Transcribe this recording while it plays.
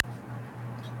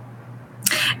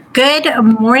Good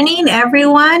morning,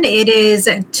 everyone. It is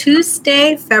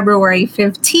Tuesday, February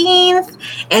 15th,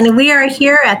 and we are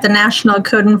here at the National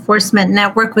Code Enforcement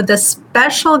Network with a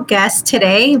special guest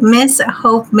today, Miss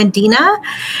Hope Medina.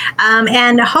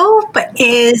 And Hope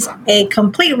is a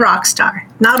complete rock star.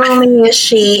 Not only is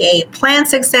she a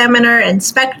plants examiner,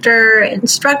 inspector,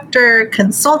 instructor,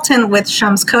 consultant with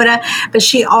Shams Coda, but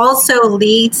she also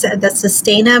leads the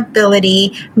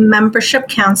Sustainability Membership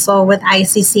Council with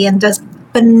ICC and does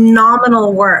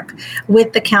phenomenal work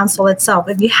with the council itself.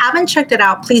 If you haven't checked it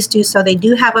out, please do so. They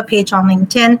do have a page on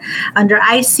LinkedIn under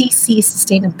ICC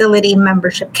Sustainability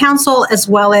Membership Council, as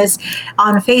well as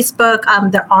on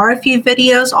Facebook. There are a few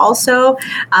videos also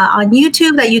on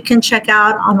YouTube that you can check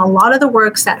out on a lot of the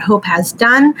works that Hope has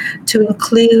done to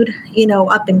include,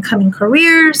 up and coming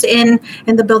careers in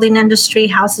the building industry,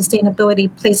 how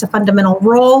sustainability plays a fundamental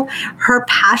role, her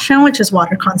passion, which is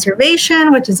water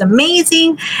conservation, which is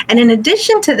amazing. And in addition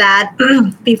to that,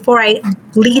 before I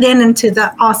lead into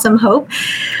the awesome Hope,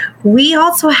 we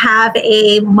also have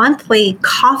a monthly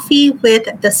coffee with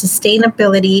the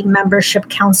Sustainability Membership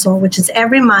Council, which is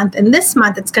every month. And this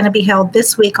month, it's going to be held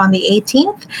this week on the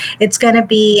 18th. It's going to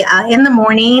be in the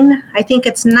morning. I think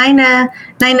it's 9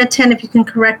 to 10. If you can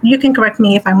correct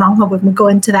me if I'm wrong. Hope we can go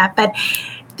into that. But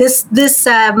this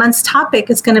month's topic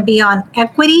is going to be on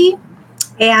equity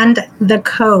and the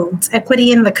codes,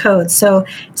 equity in the codes. So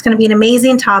it's going to be an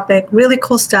amazing topic, really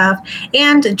cool stuff.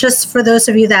 And just for those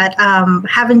of you that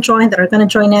haven't joined, that are going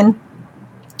to join in,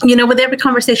 with every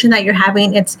conversation that you're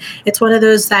having, it's one of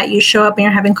those that you show up and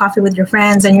you're having coffee with your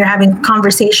friends and you're having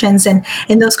conversations, and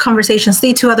in those conversations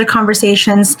lead to other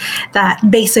conversations that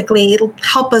basically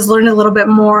help us learn a little bit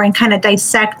more and kind of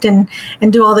dissect and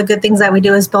do all the good things that we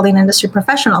do as building industry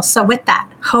professionals. So with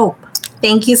that, Hope,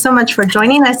 thank you so much for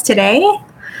joining us today.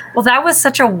 Well, that was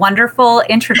such a wonderful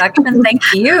introduction. Thank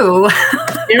you.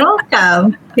 You're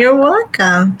welcome. You're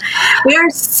welcome. We are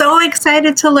so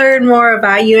excited to learn more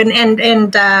about you, and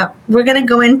we're going to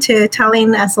go into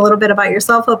telling us a little bit about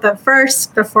yourself. But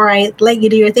first, before I let you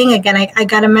do your thing again, I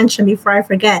got to mention before I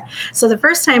forget. So the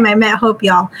first time I met Hope,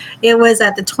 y'all, it was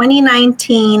at the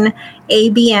 2019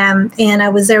 ABM, and I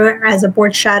was there as a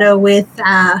board shadow with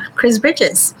Chris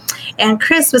Bridges. And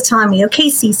Chris was telling me, okay,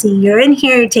 Cece, you're in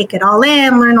here, you take it all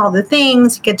in, learn all the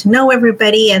things, get to know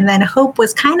everybody. And then Hope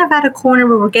was kind of at a corner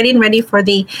where we're getting ready for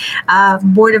the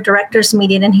board of directors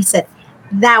meeting. And he said,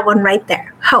 that one right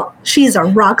there, Hope, she's a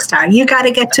rock star. You got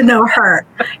to get to know her,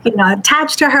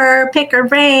 attach to her, pick her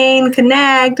brain,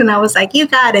 connect. And I was like, you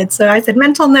got it. So I said,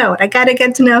 mental note, I got to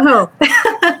get to know Hope.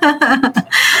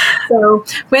 So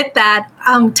with that,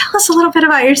 tell us a little bit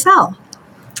about yourself.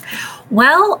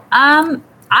 Well,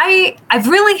 I've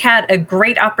really had a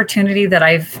great opportunity that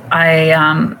I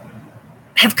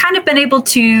have kind of been able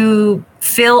to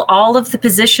fill all of the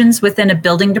positions within a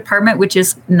building department, which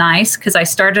is nice because I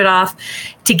started off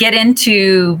to get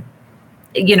into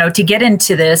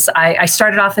this. I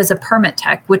started off as a permit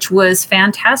tech, which was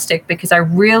fantastic because I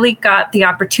really got the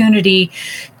opportunity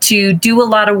to do a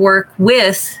lot of work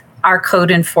with our code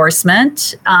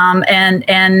enforcement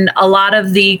and a lot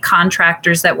of the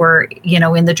contractors that were,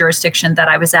 in the jurisdiction that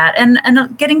I was at,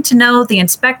 and getting to know the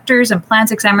inspectors and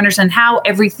plans examiners and how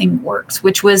everything works,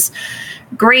 which was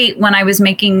great when I was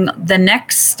making the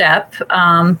next step,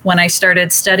 when I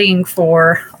started studying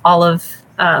for all of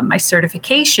my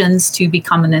certifications to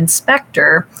become an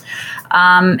inspector.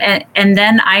 And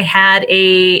then I had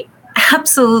a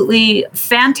absolutely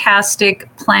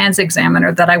fantastic plans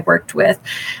examiner that I worked with,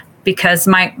 because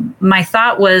my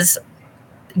thought was,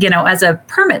 as a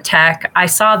permit tech, I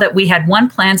saw that we had one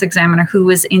plans examiner who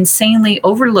was insanely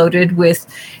overloaded with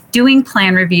doing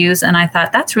plan reviews. And I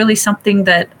thought that's really something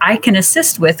that I can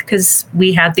assist with, because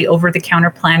we had the over-the-counter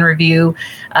plan review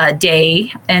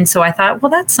day. And so I thought,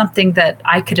 well, that's something that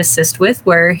I could assist with,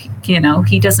 where,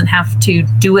 he doesn't have to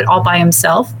do it all by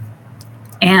himself.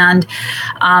 And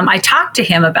I talked to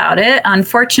him about it.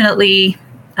 Unfortunately,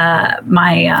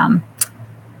 my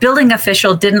building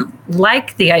official didn't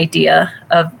like the idea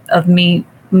of me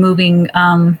moving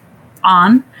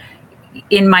on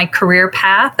in my career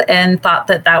path, and thought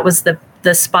that was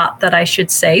the spot that I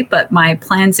should say. But my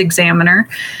plans examiner,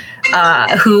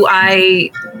 who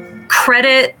I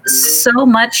credit so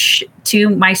much to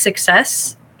my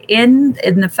success in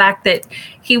the fact that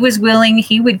he was willing,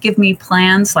 he would give me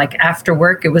plans like after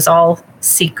work. It was all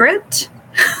secret.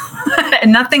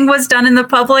 And nothing was done in the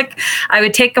public. I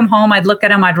would take them home. I'd look at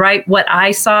them. I'd write what I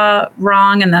saw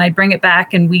wrong, and then I'd bring it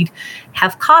back, and we'd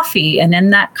have coffee. And in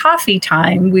that coffee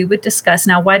time, we would discuss,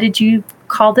 now, why did you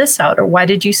call this out? Or why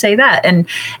did you say that? And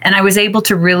I was able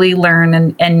to really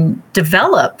learn and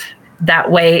develop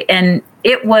that way. And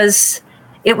it was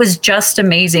just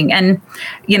amazing. And,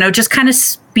 just kind of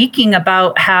speaking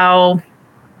about how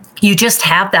you just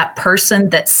have that person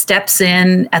that steps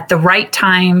in at the right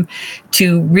time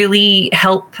to really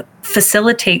help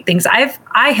facilitate things.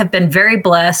 I have been very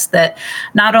blessed that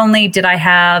not only did I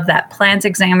have that plans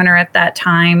examiner at that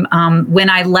time,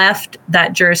 when I left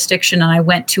that jurisdiction and I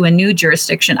went to a new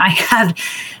jurisdiction, I had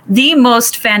the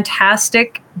most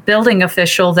fantastic building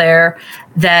official there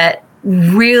that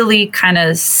really kind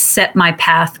of set my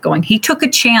path going. He took a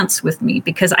chance with me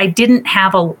because I didn't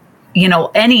have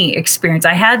any experience.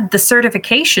 I had the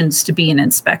certifications to be an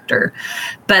inspector,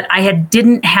 but I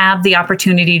didn't have the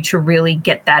opportunity to really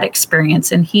get that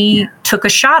experience. And he took a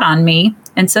shot on me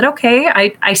and said, okay,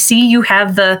 I see you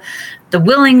have the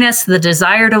willingness, the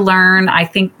desire to learn. I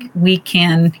think we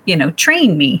can,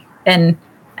 train me. And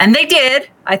they did.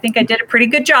 I think I did a pretty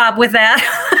good job with that.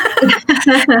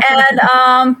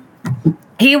 And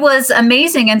he was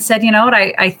amazing and said, you know what,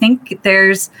 I think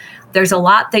there's a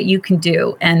lot that you can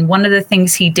do. And one of the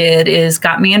things he did is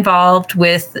got me involved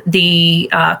with the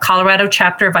Colorado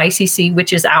chapter of ICC,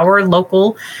 which is our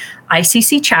local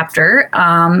ICC chapter.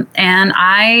 And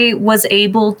I was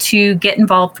able to get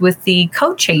involved with the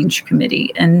code change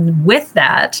committee. And with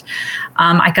that,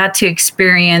 I got to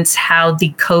experience how the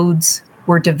codes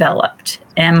were developed.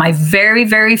 And my very,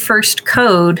 very first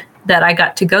code that I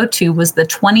got to go to was the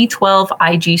 2012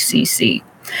 IGCC.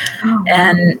 Oh,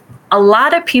 and a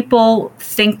lot of people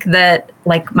think that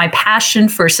like my passion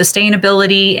for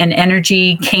sustainability and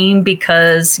energy came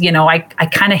because, I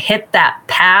kind of hit that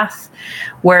path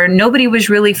where nobody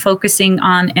was really focusing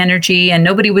on energy and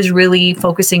nobody was really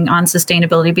focusing on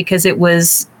sustainability because it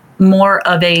was more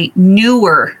of a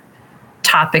newer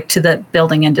topic to the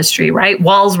building industry, right?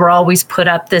 Walls were always put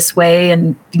up this way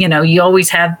and, you always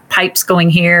have pipes going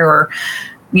here or,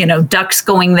 ducts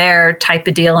going there type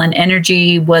of deal. And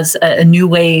energy was a new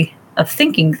way of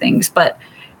thinking things. But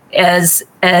as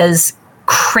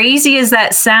crazy as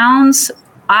that sounds,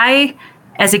 I,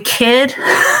 as a kid,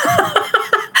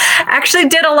 actually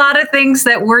did a lot of things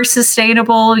that were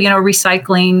sustainable,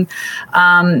 recycling.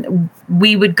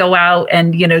 We would go out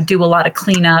and, do a lot of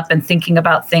cleanup and thinking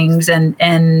about things.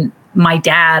 And my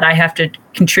dad, I have to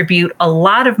contribute a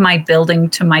lot of my building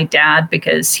to my dad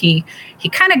because he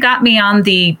kind of got me on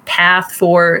the path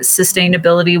for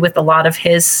sustainability with a lot of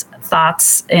his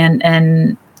thoughts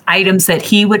and items that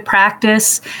he would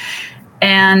practice.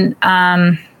 And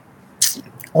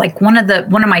like one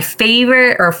of my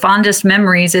favorite or fondest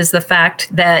memories is the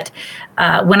fact that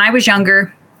when I was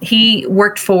younger, he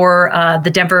worked for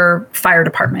the Denver Fire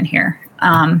Department here.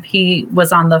 He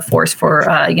was on the force for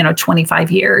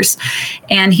 25 years,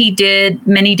 and he did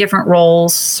many different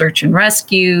roles: search and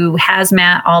rescue,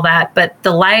 hazmat, all that. But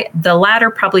the latter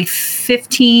probably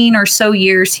 15 or so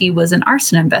years, he was an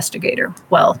arson investigator.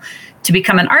 Well, to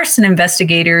become an arson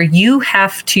investigator, you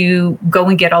have to go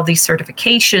and get all these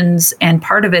certifications, and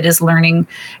part of it is learning,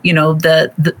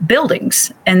 the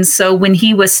buildings. And so when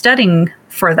he was studying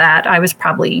for that, I was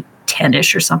probably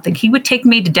 10-ish or something. He would take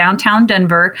me to downtown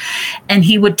Denver and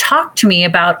he would talk to me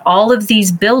about all of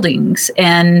these buildings.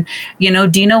 And,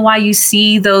 do you know why you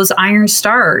see those iron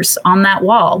stars on that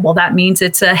wall? Well, that means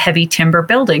it's a heavy timber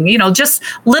building, just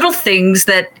little things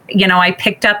that, I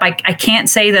picked up. I can't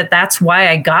say that that's why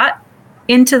I got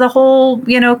into the whole,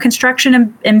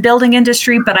 construction and building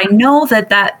industry, but I know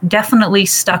that definitely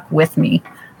stuck with me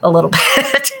a little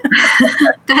bit.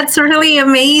 That's really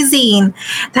amazing.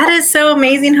 That is so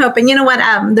amazing, Hope. And you know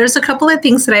what? There's a couple of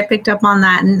things that I picked up on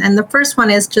that. And the first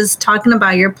one is just talking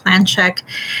about your plan check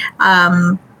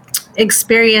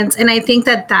experience. And I think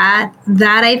that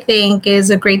I think is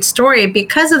a great story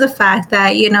because of the fact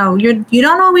that, you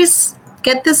don't always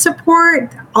get the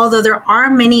support, although there are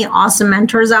many awesome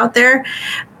mentors out there.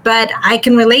 But I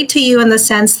can relate to you in the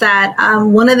sense that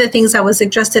one of the things that was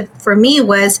suggested for me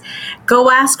was go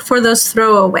ask for those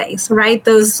throwaways, right?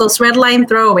 Those red line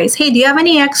throwaways. Hey, do you have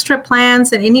any extra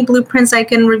plans and any blueprints I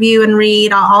can review and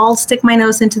read? I'll stick my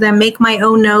nose into them, make my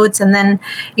own notes, and then,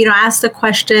 ask the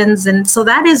questions. And so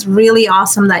that is really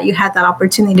awesome that you had that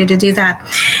opportunity to do that.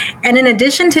 And in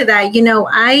addition to that,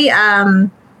 I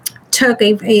took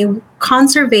a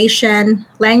conservation,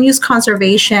 land use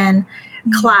conservation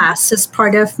class as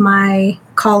part of my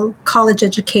college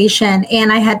education.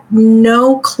 And I had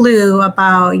no clue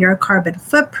about your carbon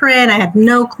footprint. I had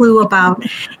no clue about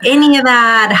any of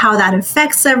that, how that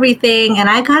affects everything. And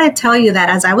I got to tell you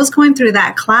that as I was going through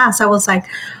that class, I was like,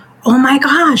 oh my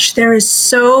gosh, there is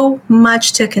so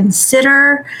much to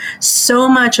consider, so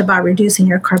much about reducing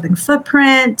your carbon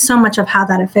footprint, so much of how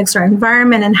that affects our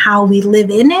environment and how we live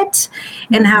in it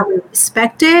and how we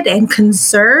respect it and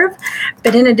conserve.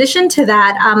 But in addition to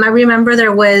that, I remember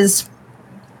there was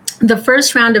the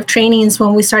first round of trainings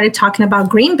when we started talking about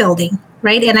green building,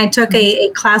 right? And I took a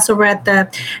class over at the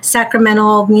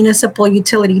Sacramento Municipal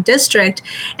Utility District,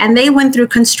 and they went through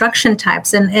construction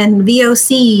types and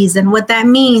VOCs and what that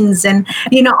means and,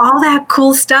 all that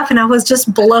cool stuff. And I was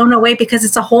just blown away because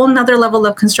it's a whole nother level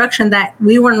of construction that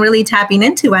we weren't really tapping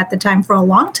into at the time for a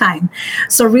long time.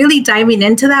 So really diving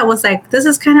into that was like, this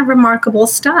is kind of remarkable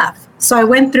stuff. So I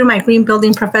went through my green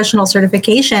building professional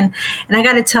certification, and I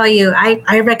got to tell you,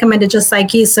 I recommend it just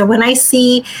like you. So when I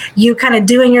see you kind of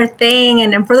doing your thing,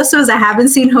 and for those of us that haven't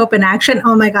seen Hope in action,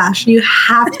 oh my gosh, you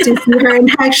have to see her in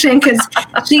action because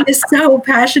she is so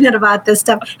passionate about this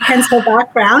stuff, hence her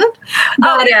background.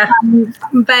 But,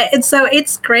 but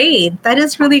it's great. That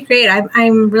is really great.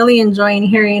 I'm really enjoying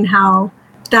hearing how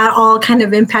that all kind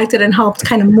of impacted and helped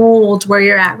kind of mold where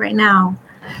you're at right now.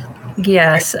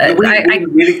 Yes. So let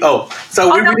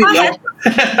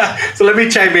me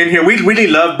chime in here. We really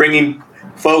love bringing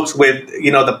folks with,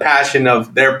 the passion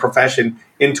of their profession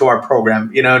into our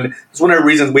program, and it's one of the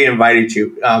reasons we invited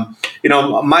you.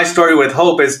 My story with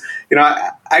Hope is,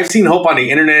 I've seen Hope on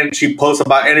the internet. She posts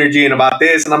about energy and about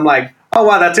this, and I'm like, oh,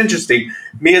 wow, that's interesting.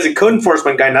 Me as a code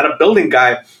enforcement guy, not a building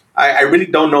guy, I really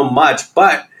don't know much,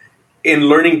 but in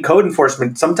learning code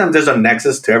enforcement, sometimes there's a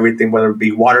nexus to everything, whether it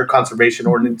be water conservation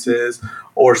ordinances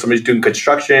or somebody's doing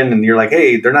construction and you're like,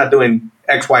 hey, they're not doing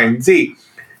X, Y, and Z.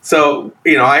 So,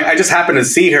 I just happened to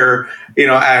see her,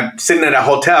 sitting at a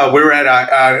hotel. We were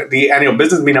at the annual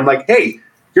business meeting. I'm like, hey,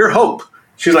 you're Hope.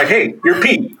 She's like, hey, you're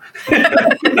Pete. We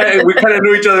kind of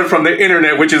knew each other from the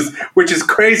internet, which is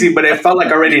crazy, but it felt like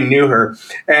I already knew her.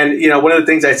 And, one of the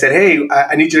things I said, hey,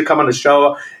 I need you to come on the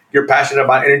show. You're passionate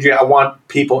about energy. I want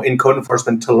people in code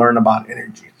enforcement to learn about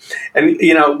energy. And,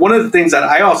 one of the things that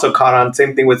I also caught on,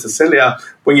 same thing with Cecilia,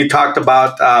 when you talked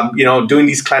about, doing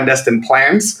these clandestine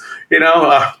plans,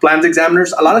 plans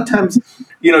examiners, a lot of times,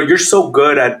 you're so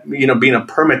good at, being a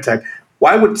permit tech.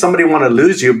 Why would somebody want to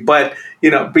lose you? But,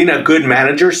 being a good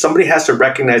manager, somebody has to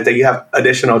recognize that you have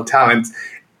additional talents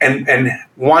and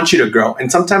want you to grow. And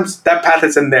sometimes that path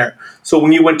isn't there. So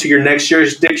when you went to your next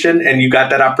jurisdiction and you got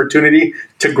that opportunity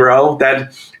to grow,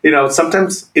 that,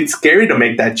 sometimes it's scary to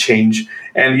make that change.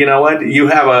 And you know what? You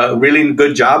have a really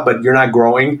good job, but you're not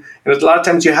growing. And a lot of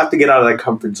times you have to get out of that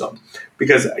comfort zone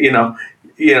because, you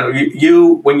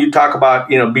when you talk about,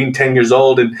 being 10 years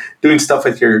old and doing stuff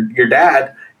with your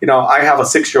dad, I have a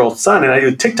 6-year-old son and I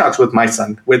do TikToks with my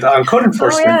son with code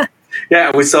enforcement. Oh, yeah.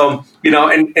 Yeah, so,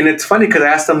 and it's funny because I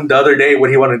asked him the other day what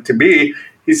he wanted to be.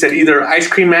 He said either ice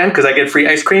cream man because I get free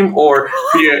ice cream or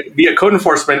be a code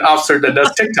enforcement officer that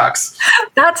does TikToks.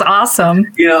 That's awesome.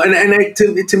 And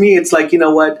to me, it's like,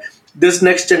 what, this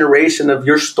next generation of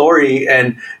your story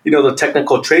and, the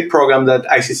technical trade program that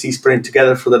ICC is putting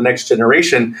together for the next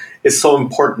generation is so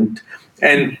important.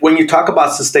 And when you talk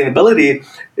about sustainability,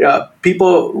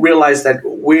 people realize that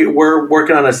we're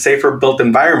working on a safer built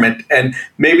environment. And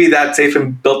maybe that safe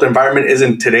and built environment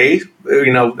isn't today,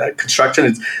 that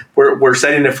construction. We're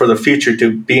setting it for the future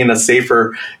to be in a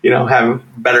safer, having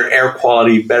better air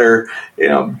quality, better,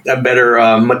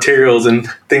 better materials and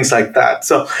things like that.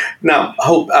 So now,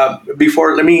 Hope, I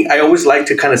always like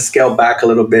to kind of scale back a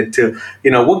little bit to,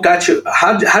 what got you,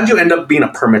 how'd you end up being a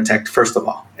permit tech, first of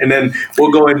all? And then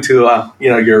we'll go into,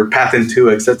 your path into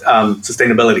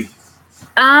sustainability.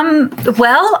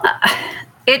 Well,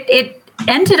 it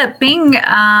ended up being,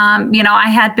 I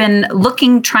had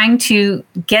been trying to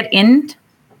get into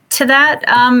that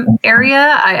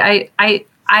area. I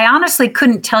honestly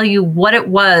couldn't tell you what it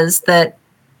was that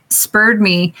spurred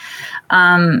me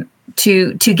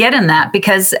to get in that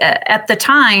because at the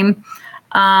time,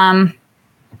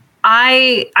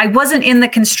 I wasn't in the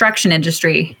construction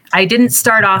industry. I didn't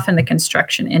start off in the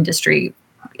construction industry.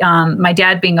 My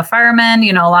dad being a fireman,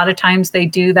 a lot of times they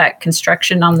do that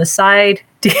construction on the side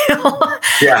deal.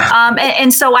 Yeah.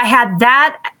 And so I had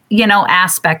that,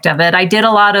 aspect of it. I did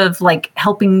a lot of like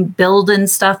helping build and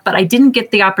stuff, but I didn't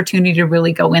get the opportunity to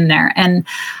really go in there. And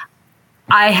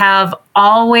I have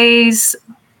always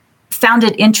found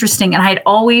it interesting. And I'd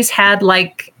always had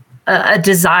like a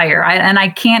desire, and I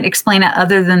can't explain it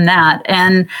other than that.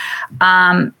 And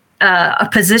a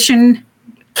position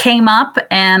came up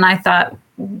and I thought,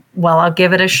 well, I'll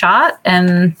give it a shot.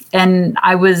 And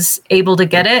I was able to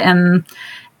get it. And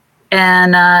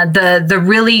the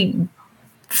really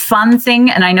fun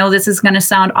thing, and I know this is going to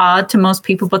sound odd to most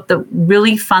people, but the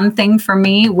really fun thing for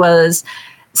me was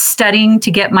studying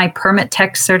to get my permit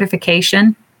tech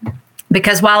certification,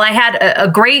 because while I had a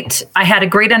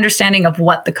great understanding of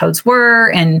what the codes were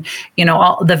and, you know,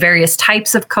 all the various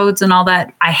types of codes and all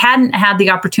that, I hadn't had the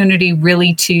opportunity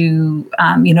really to,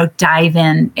 you know, dive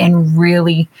in and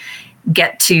really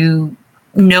get to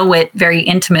know it very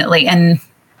intimately. And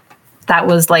that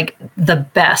was like the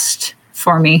best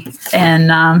for me. And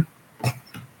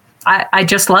I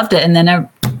just loved it. And then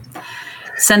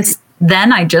since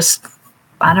then, I just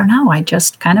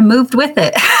kind of moved with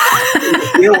it.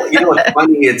 you know what's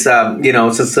funny? It's you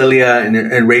know, Cecilia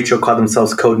and Rachel call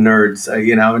themselves code nerds.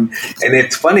 You know, and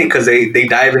it's funny because they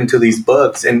dive into these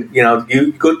books, and you know,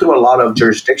 you go through a lot of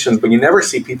jurisdictions, but you never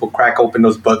see people crack open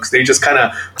those books. They just kind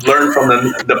of learn from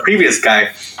the previous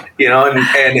guy. You know, and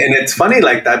it's funny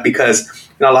like that because,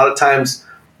 you know, a lot of times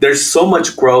there's so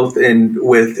much growth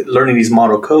with learning these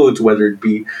model codes, whether it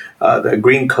be the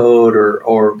green code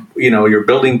or you know, your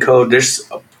building code. There's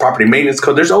property maintenance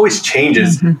code. There's always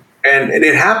changes, and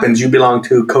it happens. You belong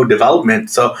to code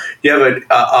development, so you have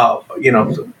you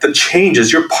know, the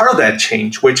changes. You're part of that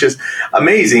change, which is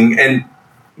amazing. And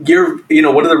you're, you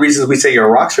know, one of the reasons we say you're a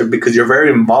rock star, because you're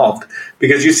very involved,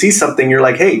 because you see something, you're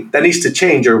like, hey, that needs to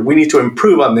change, or we need to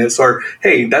improve on this, or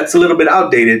hey, that's a little bit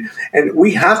outdated. And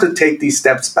we have to take these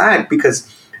steps back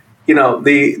because, you know,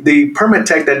 the permit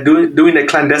tech that doing the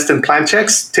clandestine plan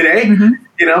checks today,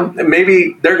 you know,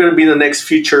 maybe they're going to be the next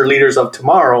future leaders of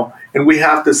tomorrow. And we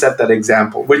have to set that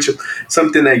example, which is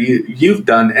something that you've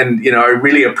done. And, you know, I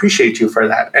really appreciate you for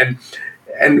that.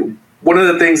 And one of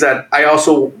the things that I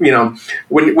also, you know,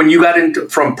 when you got into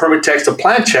from permit checks to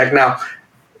plan check, now,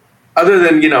 other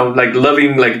than, you know, like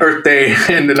loving like Earth Day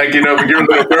and like, you know, your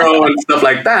little girl and stuff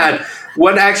like that,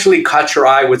 what actually caught your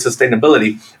eye with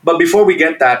sustainability? But before we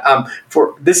get that,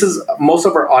 this is most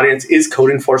of our audience is code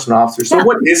enforcement officers. So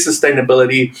what is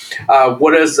sustainability?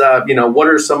 What is you know, what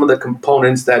are some of the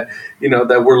components that, you know,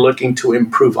 that we're looking to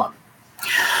improve on?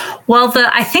 Well,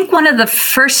 I think one of the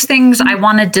first things I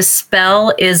want to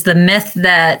dispel is the myth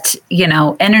that, you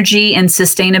know, energy and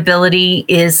sustainability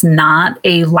is not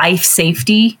a life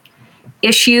safety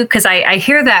issue, because I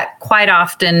hear that quite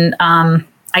often.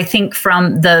 I think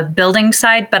from the building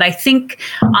side, but I think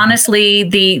honestly,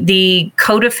 the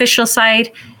code official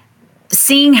side,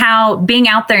 being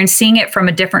out there and seeing it from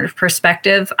a different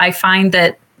perspective, I find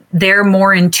that they're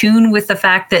more in tune with the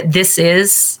fact that this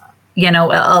is, you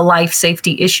know, a life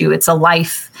safety issue. It's a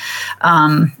life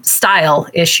style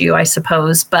issue, I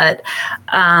suppose. But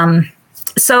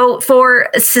so for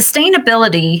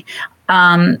sustainability,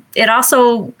 it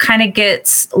also kind of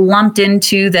gets lumped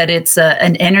into that it's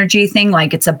an energy thing,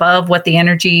 like it's above what the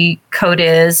energy code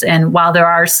is. And while there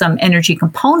are some energy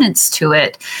components to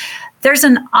it, there's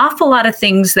an awful lot of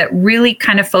things that really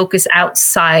kind of focus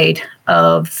outside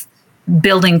of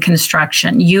building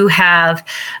construction. You have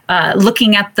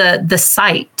looking at the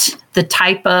site, the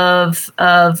type of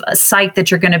a site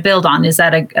that you're going to build on. Is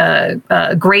that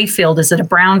a gray field? Is it a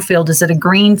brown field? Is it a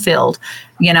green field?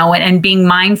 You know, and being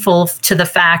mindful to the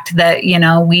fact that, you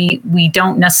know, we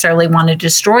don't necessarily want to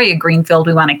destroy a green field.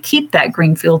 We want to keep that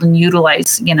green field and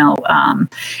utilize, you know,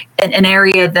 an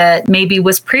area that maybe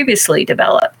was previously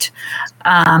developed.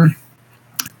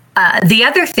 The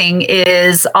other thing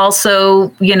is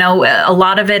also, you know, a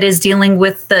lot of it is dealing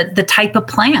with the type of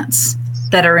plants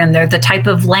that are in there, the type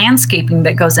of landscaping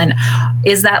that goes in.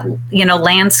 Is that, you know,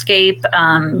 landscape,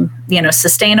 you know,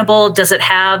 sustainable? Does it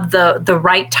have the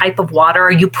right type of water?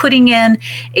 Are you putting in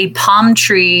a palm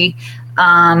tree,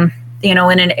 you know,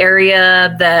 in an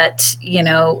area that, you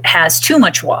know, has too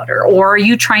much water? Or are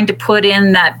you trying to put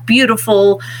in that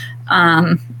beautiful,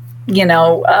 you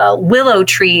know, willow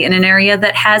tree in an area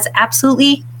that has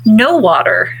absolutely no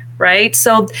water, right?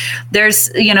 So there's,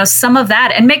 you know, some of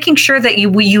that, and making sure that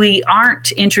we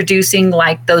aren't introducing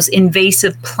like those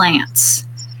invasive plants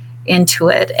into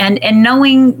it, and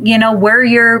knowing, you know, where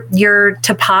your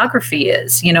topography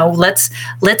is. You know, let's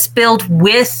build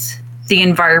with the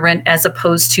environment as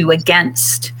opposed to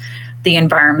against the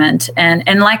environment.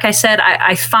 And like I said,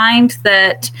 I find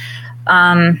that,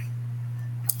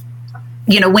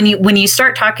 you know, when you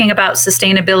start talking about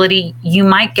sustainability, you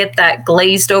might get that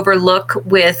glazed over look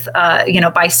with, you know,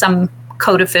 by some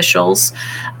code officials,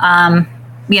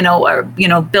 you know, or, you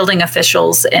know, building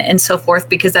officials and so forth,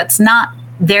 because that's not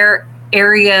their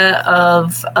area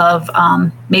of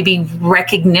maybe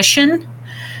recognition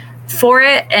for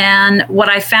it. And what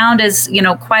I found is, you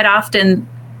know, quite often,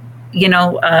 you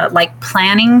know, like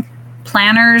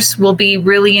planners will be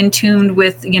really in tune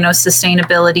with, you know,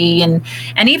 sustainability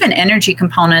and even energy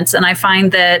components. And I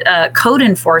find that code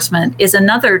enforcement is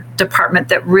another department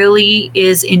that really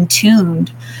is in tune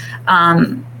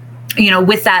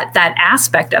with that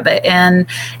aspect of it, and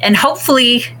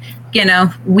hopefully,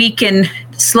 we can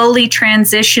slowly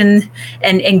transition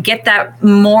and get that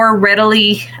more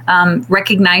readily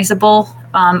recognizable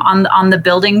on the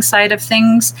building side of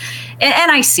things.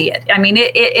 And I see it. I mean,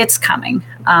 it's coming.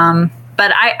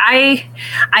 But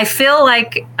I feel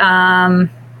like a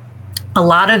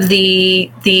lot of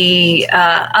the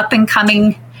up and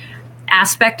coming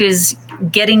aspect is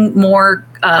getting more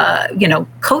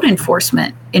code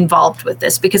enforcement involved with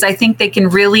this, because I think they can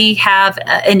really have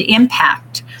an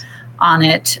impact on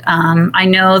it. I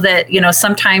know that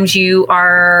sometimes you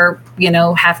are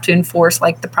have to enforce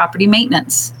like the property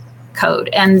maintenance code,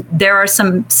 and there are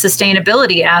some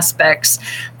sustainability aspects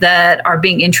that are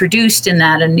being introduced in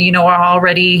that, and are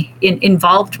already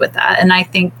involved with that. And I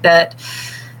think that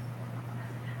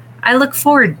I look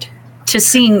forward to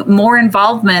seeing more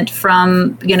involvement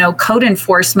from code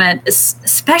enforcement,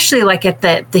 especially like at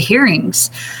the hearings.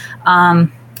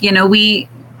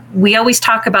 We always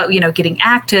talk about getting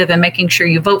active and making sure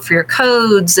you vote for your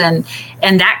codes, and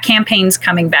that campaign's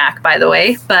coming back, by the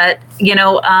way. But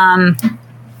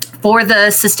for the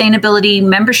Sustainability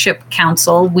Membership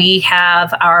Council, we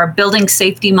have our Building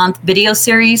Safety Month video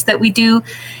series that we do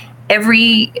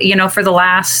every for the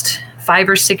last 5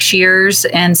 or 6 years.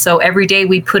 And so every day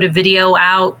we put a video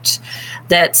out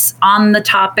that's on the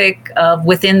topic of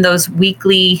within those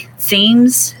weekly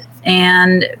themes.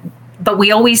 But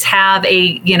we always have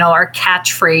our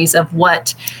catchphrase of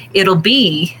what it'll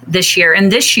be this year.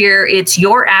 And this year it's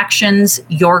your actions,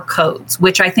 your codes,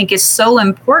 which I think is so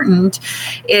important.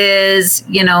 Is,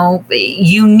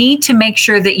 you need to make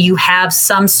sure that you have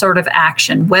some sort of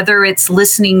action, whether it's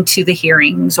listening to the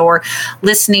hearings or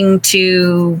listening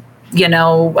to,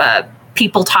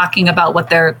 people talking about what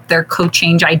their code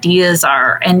change ideas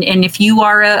are. And if you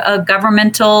are a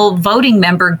governmental voting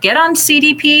member, get on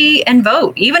CDP and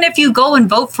vote. Even if you go and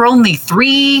vote for only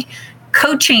 3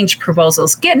 code change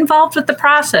proposals, get involved with the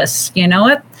process.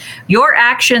 Your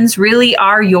actions really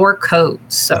are your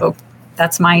codes. So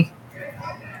that's my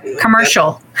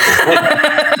commercial.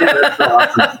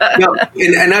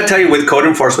 And I'll tell you, with code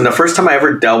enforcement, the first time I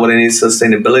ever dealt with any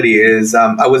sustainability is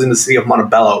I was in the city of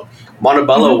Montebello.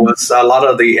 Montebello was a lot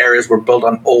of the areas were built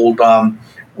on old junkyards.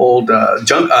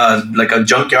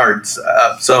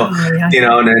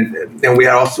 And we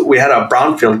had a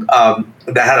brownfield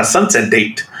that had a sunset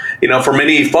date. For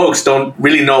many folks don't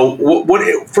really know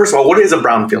first of all, what is a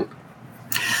brownfield?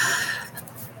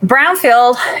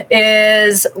 Brownfield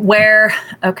is where,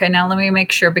 okay, now let me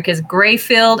make sure, because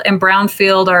grayfield and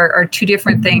brownfield are 2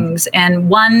 different things. And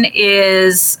one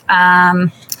is,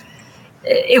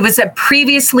 it was a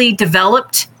previously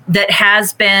developed that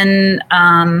has been,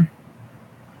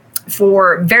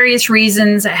 for various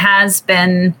reasons, has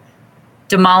been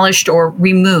demolished or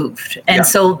removed. And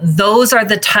so those are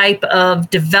the type of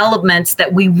developments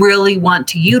that we really want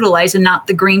to utilize, and not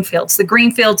the greenfields. The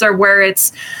greenfields are where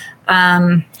it's,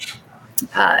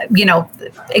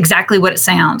 exactly what it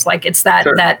sounds like. It's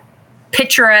that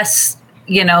picturesque,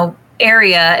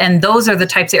 area. And those are the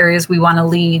types of areas we want to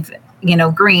leave,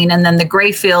 green. And then the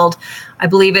gray field, I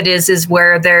believe it is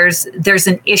where there's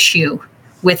an issue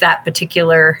with that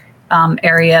particular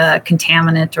area,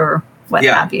 contaminant or what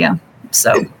have you.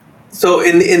 So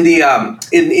in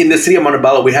the city of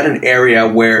Montebello, we had an area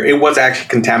where it was actually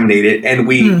contaminated, and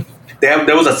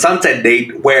there was a sunset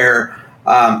date where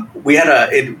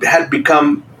it had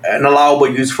become an allowable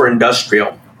use for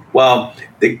industrial. Well,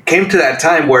 they came to that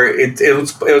time where it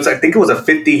was I think it was a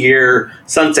 50-year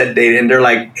sunset date, and they're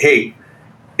like, hey,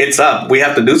 it's up. We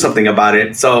have to do something about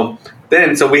it. So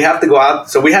we have to go out.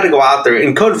 So we had to go out there,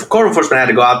 and code enforcement had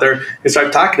to go out there and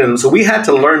start talking to them. So we had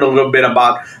to learn a little bit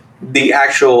about the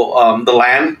actual the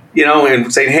land,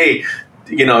 and saying, hey,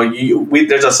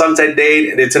 there's a sunset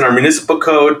date, and it's in our municipal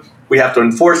code. We have to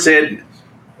enforce it.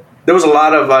 There was a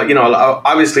lot of,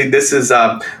 obviously this is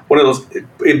one of those,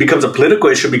 it becomes a political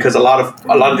issue, because a lot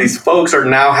of these folks are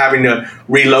now having to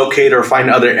relocate or find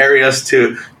other areas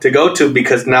to go to,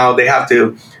 because now they have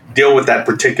to deal with that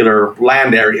particular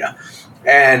land area.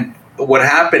 And what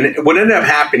ended up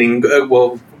happening,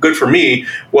 good for me,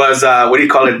 was,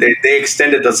 they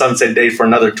extended the sunset date for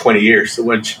another 20 years,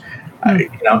 which,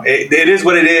 it is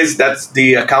what it is. That's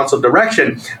the council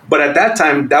direction. But at that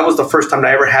time, that was the first time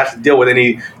I ever had to deal with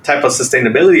any type of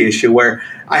sustainability issue, where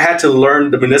I had to learn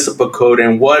the municipal code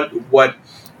and why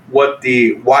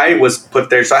it was put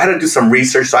there. So I had to do some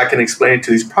research so I can explain it to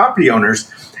these property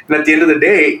owners. And at the end of the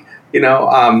day,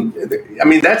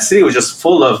 that city was just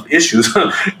full of issues.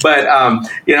 But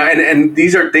and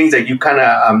these are things that you kind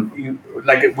of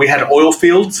like. We had oil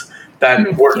fields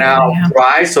that were now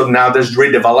dry. So now there's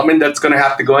redevelopment that's going to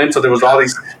have to go in. So there was all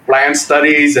these land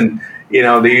studies, and you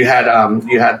had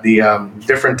the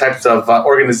different types of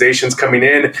organizations coming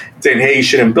in saying, hey, you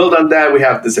shouldn't build on that. We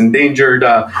have this endangered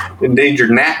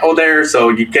gnat there, so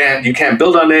you can't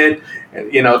build on it.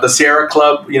 The Sierra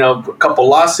Club, a couple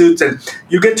lawsuits, and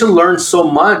you get to learn so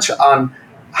much on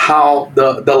how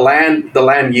the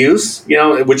land use,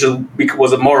 which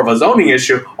was more of a zoning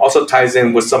issue, also ties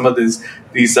in with some of these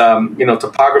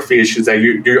topography issues that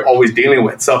you're always dealing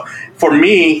with. So for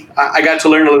me, I got to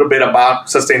learn a little bit about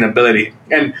sustainability.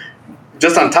 And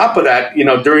just on top of that,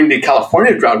 during the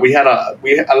California drought, we had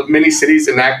many cities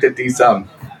enacted these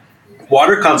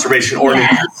water conservation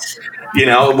ordinances.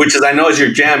 Which I know is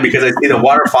your jam, because I see the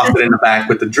water faucet in the back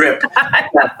with the drip.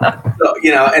 So,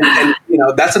 and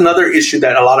that's another issue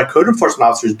that a lot of code enforcement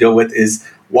officers deal with is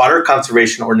water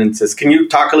conservation ordinances. Can you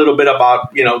talk a little bit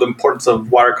about, the importance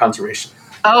of water conservation?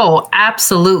 Oh,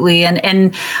 absolutely.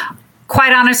 And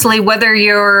quite honestly, whether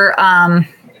you're,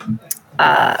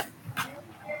 I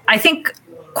think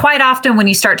quite often when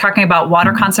you start talking about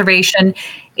water conservation,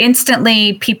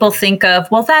 instantly people think of,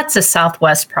 well, that's a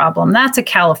Southwest problem. That's a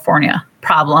California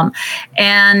problem.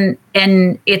 And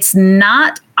it's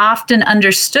not often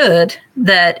understood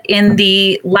that in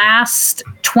the last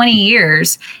 20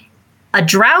 years, a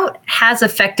drought has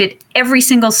affected every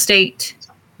single state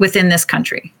within this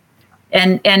country.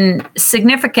 And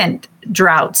significant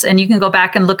droughts. And you can go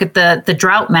back and look at the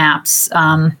drought maps,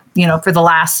 for the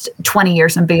last 20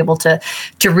 years and be able to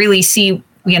really see,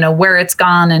 where it's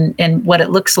gone and what it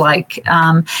looks like.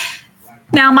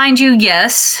 Now, mind you,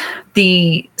 yes,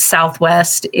 the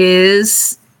Southwest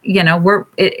is, we're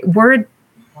a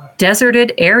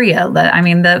deserted area. I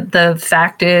mean, the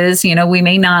fact is, we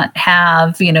may not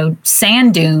have,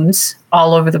 sand dunes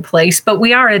all over the place, but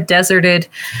we are a deserted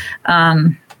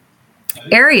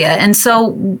area. And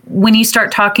so when you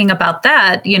start talking about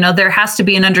that, there has to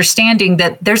be an understanding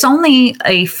that there's only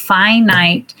a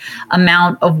finite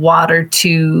amount of water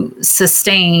to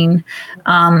sustain,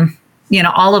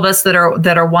 all of us that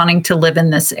are wanting to live in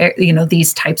this,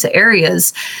 these types of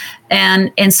areas.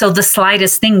 And so the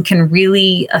slightest thing can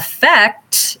really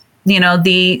affect,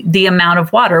 the amount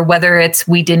of water, whether it's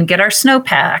we didn't get our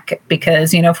snowpack,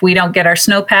 because, if we don't get our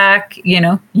snowpack,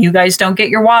 you guys don't get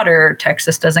your water,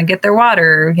 Texas doesn't get their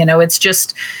water, it's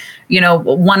just,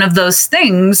 one of those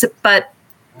things. But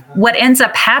what ends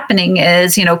up happening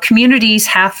is, communities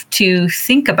have to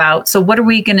think about, so what are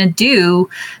we going to do?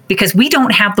 Because we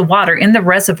don't have the water in the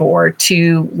reservoir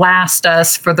to last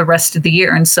us for the rest of the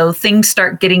year. And so things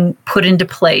start getting put into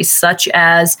place, such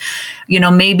as,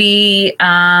 maybe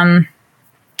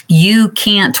you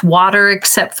can't water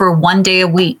except for one day a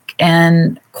week.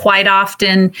 And quite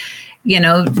often,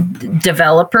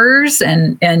 developers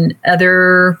and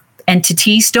other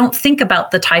entities don't think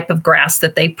about the type of grass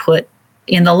that they put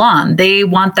in the lawn. They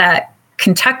want that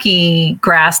Kentucky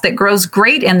grass that grows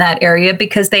great in that area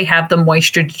because they have the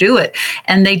moisture to do it.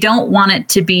 And they don't want it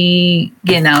to be,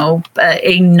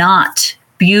 a not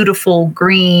beautiful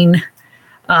green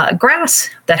grass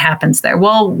that happens there.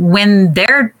 Well, when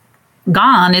they're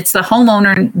gone, it's the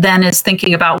homeowner then is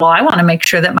thinking about, well, I want to make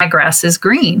sure that my grass is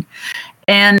green.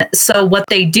 And so what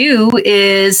they do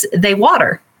is they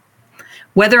water.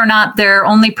 Whether or not they're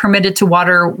only permitted to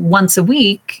water once a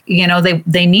week,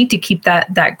 they need to keep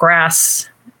that grass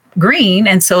green.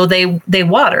 And so they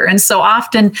water. And so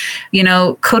often,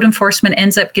 code enforcement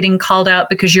ends up getting called out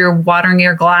because you're watering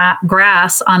your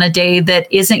grass on a day that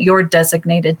isn't your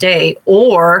designated day.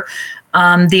 Or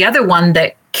the other one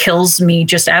that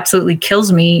just absolutely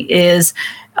kills me is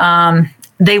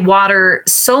they water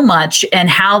so much, and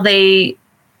how they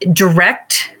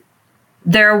direct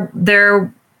their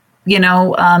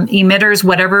emitters,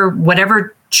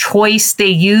 whatever choice they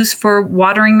use for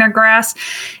watering their grass,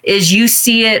 is you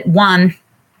see it,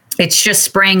 it's just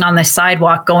spraying on the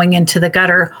sidewalk going into the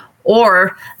gutter,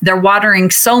 or they're watering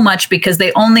so much because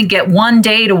they only get one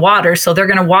day to water. So they're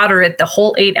going to water it the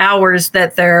whole 8 hours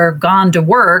that they're gone to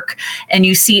work. And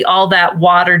you see all that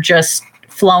water just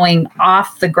flowing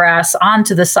off the grass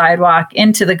onto the sidewalk,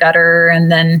 into the gutter,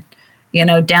 and then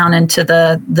down into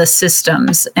the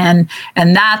systems. And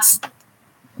that's,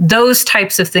 those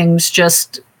types of things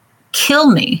just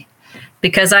kill me,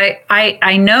 because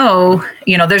I know,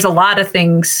 there's a lot of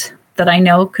things that I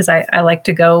know, because I like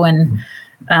to go and,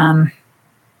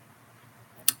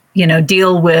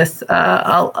 deal with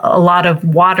a lot of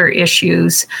water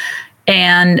issues.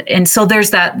 And so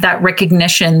there's that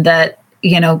recognition that,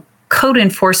 code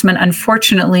enforcement,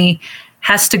 unfortunately,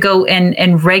 has to go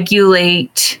and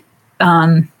regulate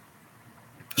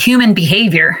human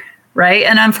behavior right?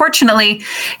 And unfortunately,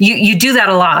 you do that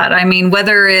a lot. I mean,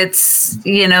 whether it's,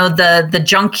 the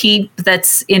junk heap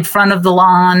that's in front of the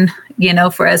lawn,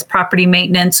 for as property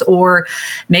maintenance, or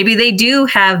maybe they do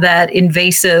have that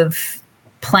invasive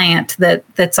plant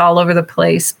that's all over the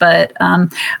place. But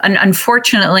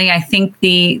unfortunately, I think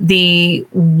the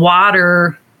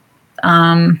water,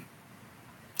 I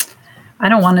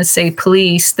don't want to say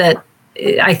police, that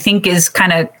I think is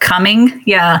kind of coming.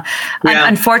 Yeah.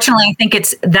 Unfortunately, I think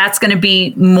that's going to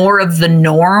be more of the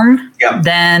norm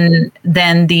than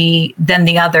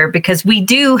the other, because we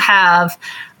do have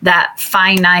that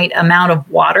finite amount of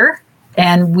water,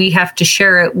 and we have to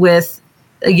share it with,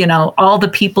 all the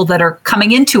people that are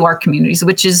coming into our communities,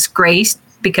 which is great,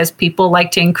 because people like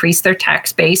to increase their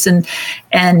tax base, and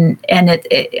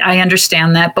I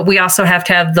understand that, but we also have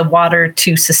to have the water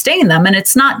to sustain them. And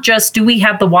it's not just, do we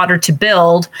have the water to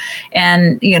build,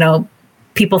 and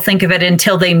people think of it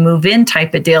until they move in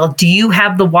type of deal. Do you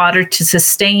have the water to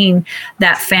sustain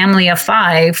that family of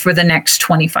 5 for the next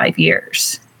 25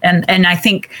 years? And I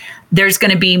think there's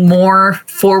going to be more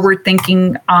forward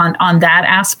thinking on that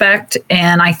aspect.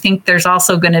 And I think there's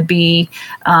also going to be,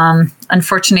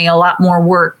 unfortunately, a lot more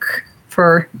work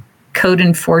for code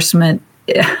enforcement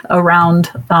around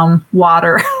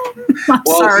water.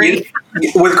 Sorry.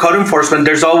 With code enforcement,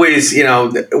 there's always,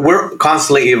 we're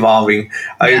constantly evolving.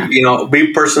 I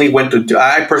personally went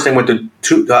to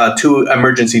two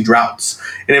emergency droughts,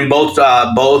 and in both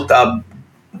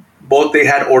they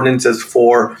had ordinances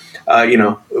for,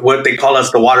 what they call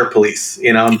us, the water police,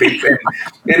 and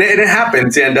it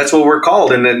happens, and that's what we're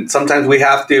called. And then sometimes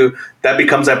that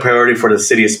becomes a priority for the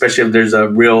city, especially if there's a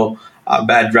real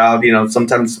bad drought.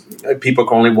 Sometimes people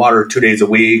can only water 2 days a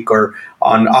week, or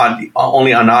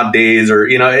only on odd days, or,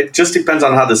 it just depends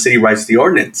on how the city writes the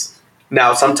ordinance.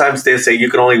 Now, sometimes they say you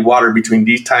can only water between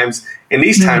these times and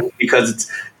these times because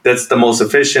that's the most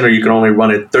efficient, or you can only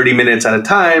run it 30 minutes at a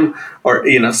time, or,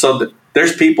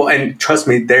 there's people, and trust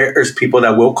me, there's people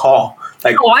that will call.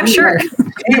 Like, oh, I'm sure.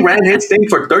 He ran his thing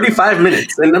for 35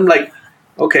 minutes. And I'm like,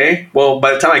 okay, well,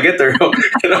 by the time I get there,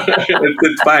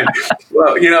 it's fine.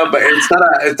 Well, but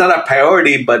it's not a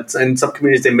priority, but in some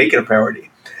communities, they make it a priority.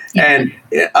 Yeah. And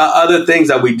other things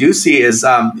that we do see is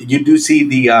you do see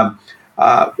the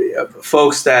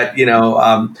folks that,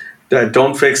 that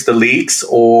don't fix the leaks,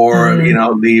 or,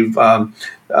 leave,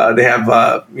 they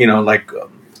have,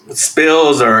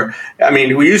 spills, or,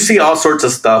 you see all sorts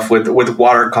of stuff with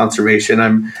water conservation.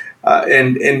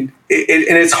 And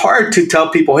it's hard to tell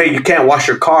people, hey, you can't wash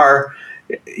your car,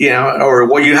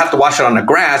 or you have to wash it on the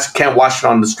grass, you can't wash it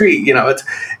on the street,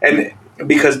 and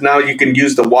because now you can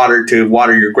use the water to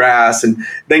water your grass, and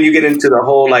then you get into the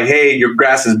whole, like, hey, your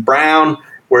grass is brown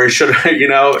where it should,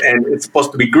 and it's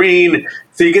supposed to be green.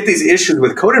 So you get these issues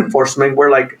with code enforcement where,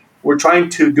 like, we're trying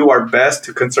to do our best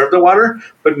to conserve the water,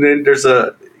 but then there's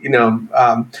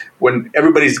when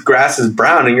everybody's grass is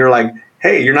brown and you're like,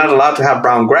 hey, you're not allowed to have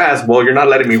brown grass. Well, you're not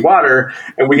letting me water.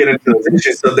 And we get into those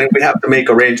issues. So then we have to make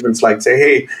arrangements like say,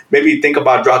 hey, maybe think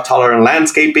about drought tolerant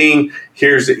landscaping.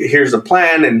 Here's a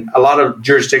plan. And a lot of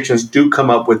jurisdictions do come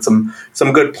up with some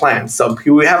good plans. So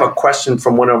we have a question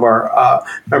from one of our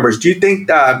members. Do you think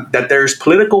that there's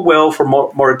political will for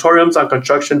moratoriums on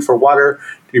construction for water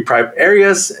deprived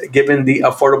areas, given the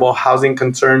affordable housing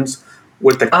concerns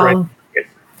with the current?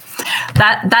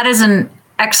 That is an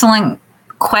excellent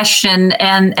question,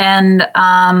 and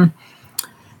I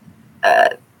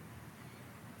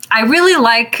really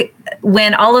like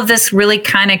when all of this really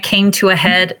kind of came to a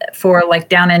head for, like,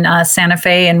 down in Santa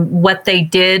Fe, and what they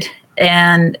did,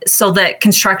 and so that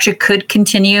construction could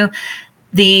continue.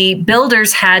 The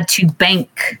builders had to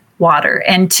bank water,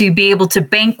 and to be able to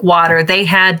bank water, they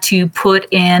had to put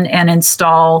in and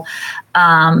install,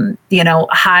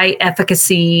 high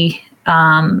efficacy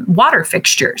water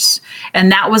fixtures.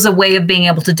 And that was a way of being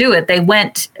able to do it.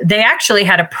 They actually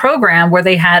had a program where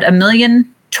they had 1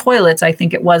 million toilets, I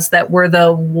think it was, that were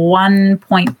the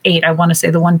 1.8, I want to say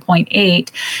the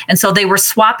 1.8. And so they were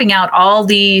swapping out all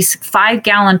these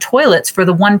 5-gallon toilets for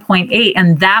the 1.8.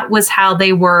 And that was how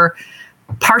they were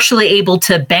partially able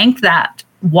to bank that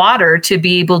water to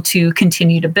be able to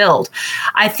continue to build.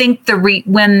 I think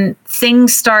when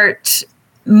things start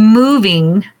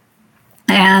moving,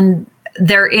 and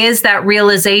there is that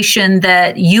realization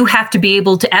that you have to be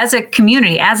able to, as a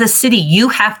community, as a city, you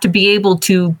have to be able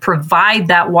to provide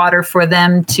that water for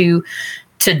them to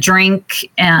drink,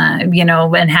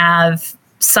 and have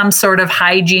some sort of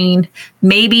hygiene.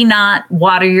 Maybe not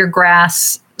water your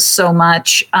grass so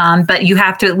much, but you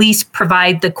have to at least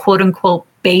provide the quote unquote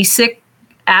basic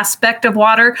aspect of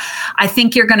water, I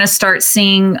think you're going to start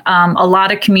seeing a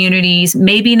lot of communities,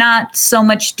 maybe not so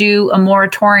much do a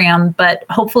moratorium, but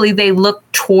hopefully they look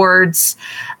towards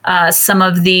some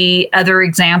of the other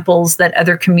examples that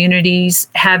other communities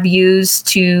have used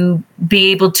to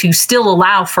be able to still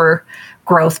allow for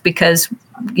growth, because,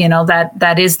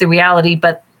 that is the reality.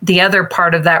 But the other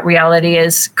part of that reality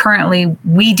is currently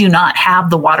we do not have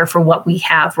the water for what we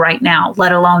have right now,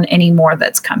 let alone any more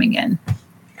that's coming in.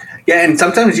 Yeah, and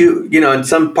sometimes in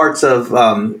some parts of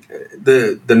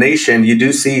the nation, you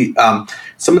do see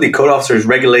some of the code officers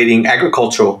regulating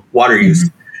agricultural water use.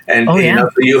 And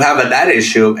you have that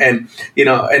issue. And,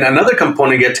 and another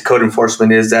component to get to code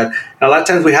enforcement is that a lot of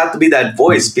times we have to be that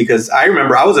voice, because I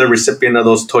remember I was a recipient of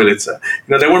those toilets.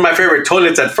 They weren't my favorite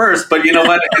toilets at first, but you know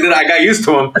what? I got used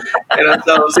to them. And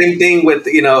so same thing with,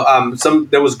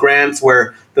 there was grants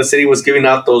where the city was giving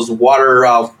out those water,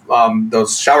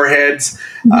 those shower heads.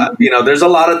 There's a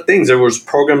lot of things. There was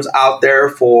programs out there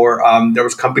for, there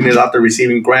was companies out there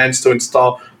receiving grants to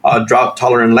install drought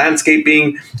tolerant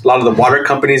landscaping. A lot of the water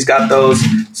companies got those.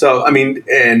 So,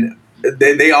 and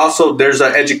they also, there's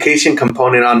an education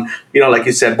component on, like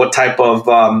you said, what type of,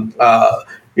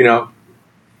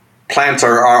 plants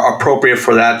are appropriate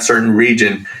for that certain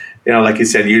region. Like you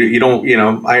said, you don't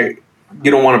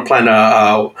want to plant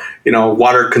a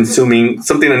water consuming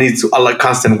something that needs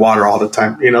constant water all the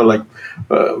time.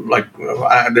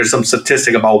 There's some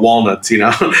statistic about walnuts.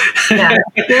 Walnuts,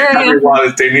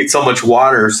 they need so much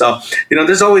water. So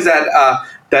there's always that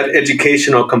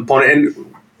educational component. And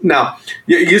now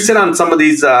you sit on some of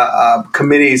these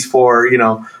committees for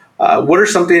what are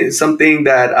something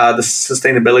that the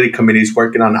sustainability committee is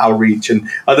working on outreach, and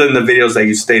other than the videos that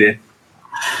you stated.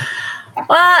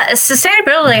 Well,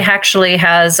 sustainability actually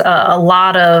has a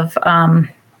lot of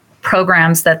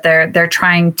programs that they're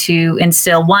trying to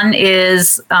instill. One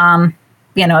is,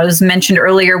 as mentioned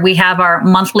earlier, we have our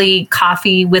monthly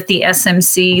coffee with the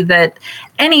SMC that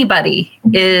anybody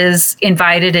is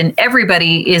invited, and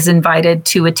everybody is invited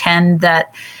to attend.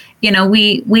 That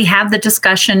we have the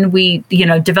discussion, we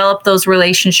develop those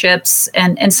relationships,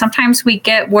 and sometimes we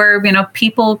get where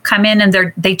people come in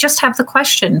and they just have the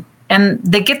question. And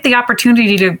they get the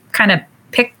opportunity to kind of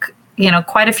pick,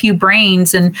 quite a few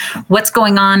brains and what's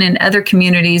going on in other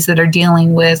communities that are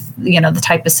dealing with, the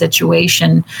type of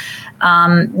situation.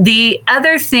 The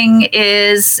other thing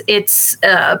is it's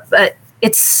a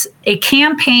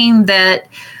campaign that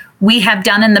we have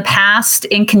done in the past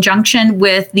in conjunction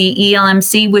with the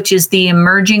ELMC, which is the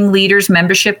Emerging Leaders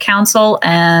Membership Council.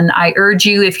 And I urge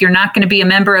you, if you're not going to be a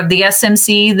member of the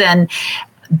SMC, then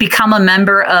become a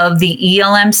member of the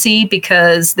ELMC,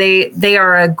 because they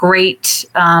are a great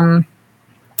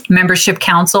membership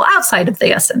council outside of the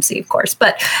SMC, of course.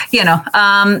 But,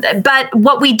 but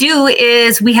what we do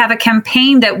is we have a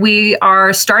campaign that we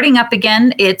are starting up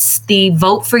again. It's the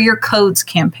Vote for Your Codes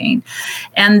campaign.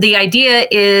 And the idea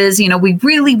is, we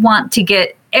really want to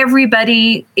get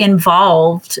everybody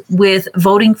involved with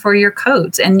voting for your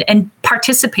codes and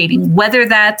participating, whether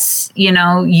that's,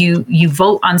 you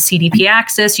vote on CDP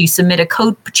Access, you submit a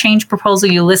code change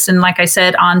proposal, you listen, like I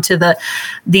said, onto the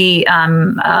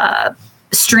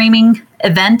streaming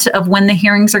event of when the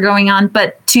hearings are going on,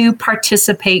 but to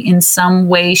participate in some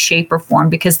way, shape, or form.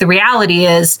 Because the reality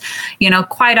is,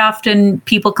 quite often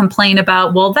people complain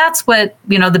about, well, that's what,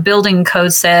 the building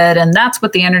code said, and that's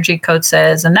what the energy code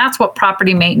says, and that's what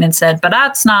property maintenance said, but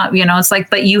that's not, it's like,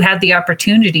 but you had the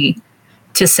opportunity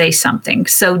to say something.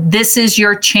 So this is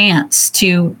your chance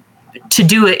to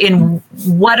do it in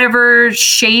whatever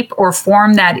shape or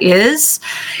form that is,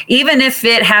 even if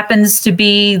it happens to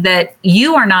be that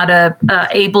you are not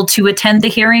able to attend the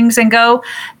hearings and go,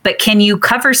 but can you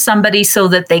cover somebody so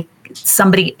that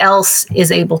somebody else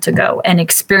is able to go and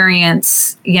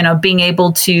experience, being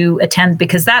able to attend,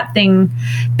 because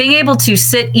being able to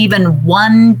sit even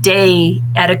one day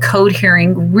at a code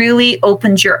hearing really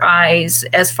opens your eyes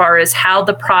as far as how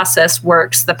the process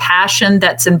works, the passion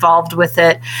that's involved with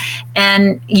it.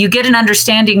 And you get an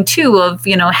understanding too of,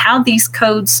 how these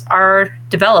codes are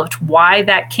developed, why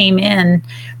that came in.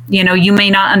 You may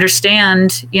not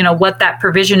understand, what that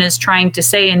provision is trying to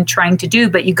say and trying to do,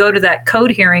 but you go to that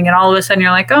code hearing and all of a sudden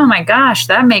you're like, oh my gosh,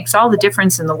 that makes all the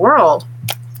difference in the world.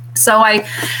 So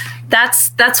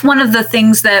that's one of the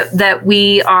things that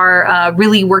we are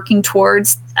really working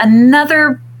towards.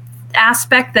 Another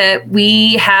aspect that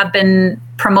we have been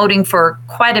promoting for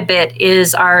quite a bit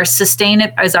is our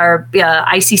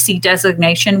ICC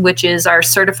designation, which is our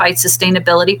Certified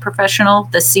Sustainability Professional,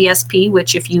 the CSP,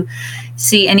 which if you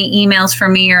see any emails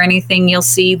from me or anything, you'll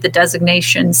see the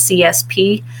designation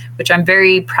CSP, which I'm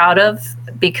very proud of,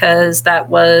 because that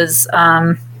was,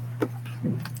 I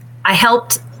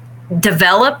helped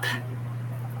develop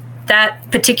that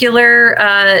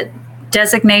particular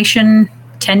designation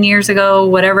 10 years ago,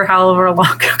 however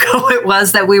long ago it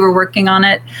was that we were working on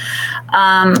it.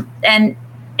 And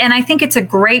I think it's a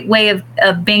great way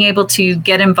of being able to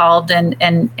get involved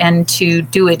and to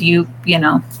do it.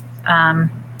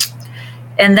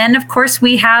 And then, of course,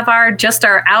 we have our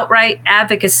outright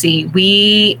advocacy.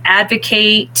 We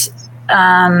advocate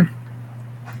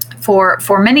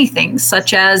for many things,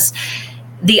 such as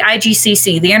the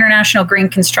IGCC, the International Green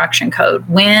Construction Code.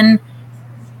 When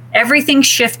everything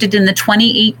shifted in the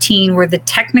 2018, where the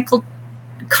technical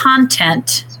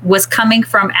content was coming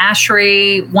from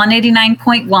ASHRAE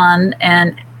 189.1,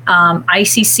 and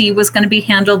ICC was going to be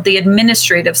handled the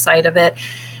administrative side of it,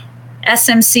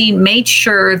 SMC made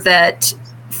sure that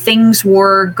things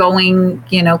were going,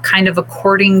 kind of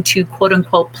according to quote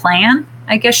unquote plan,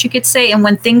 I guess you could say. And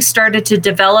when things started to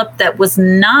develop that was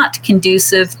not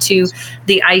conducive to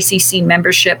the ICC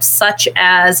membership, such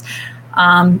as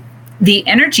the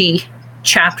energy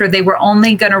chapter, they were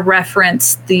only going to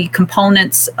reference the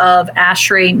components of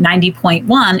ASHRAE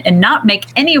 90.1 and not make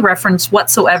any reference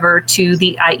whatsoever to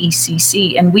the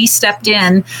IECC. And we stepped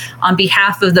in on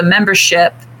behalf of the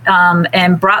membership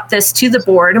and brought this to the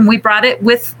board, and we brought it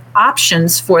with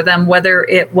options for them, whether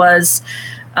it was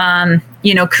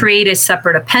create a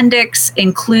separate appendix,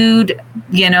 include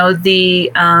the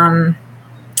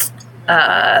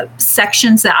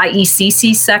sections, the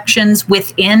IECC sections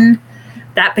within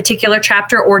that particular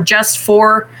chapter, or just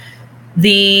for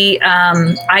the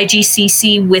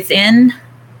IGCC within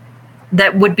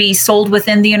that would be sold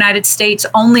within the United States,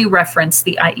 only reference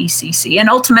the IECC. And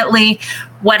ultimately,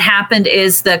 what happened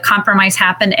is the compromise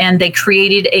happened, and they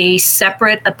created a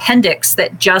separate appendix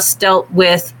that just dealt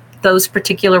with those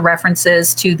particular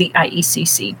references to the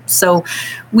IECC. So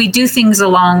we do things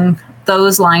along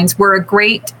those lines. We're a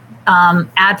great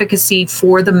advocacy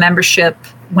for the membership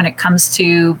when it comes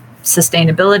to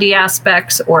sustainability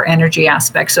aspects or energy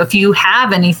aspects. So if you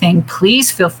have anything,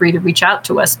 please feel free to reach out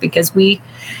to us, because we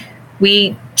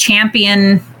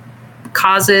champion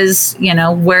causes,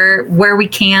 where we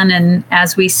can and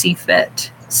as we see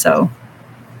fit. So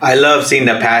I love seeing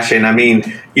the passion. I mean,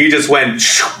 you just went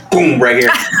boom right here.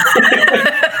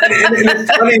 and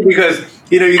it's funny because,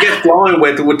 you get flowing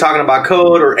with talking about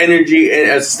code or energy and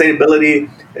sustainability,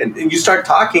 and you start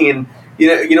talking, and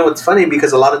it's funny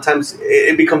because a lot of times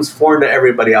it becomes foreign to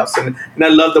everybody else. And I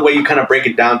love the way you kind of break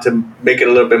it down to make it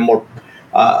a little bit more,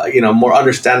 more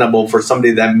understandable for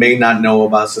somebody that may not know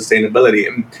about sustainability.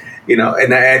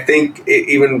 And I think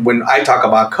even when I talk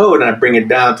about code and I bring it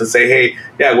down to say, hey,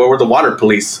 yeah, we're the water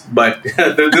police, but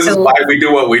this is why we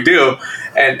do what we do.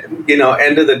 And,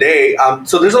 end of the day,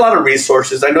 so there's a lot of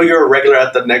resources. I know you're a regular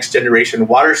at the Next Generation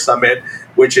Water Summit,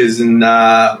 which is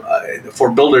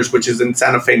for builders, which is in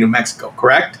Santa Fe, New Mexico,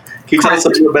 correct? Can you tell us a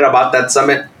little bit about that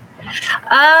summit?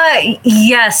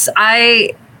 Yes,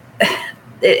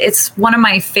 it's one of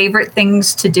my favorite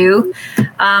things to do.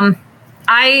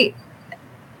 I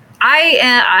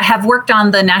have worked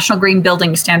on the National Green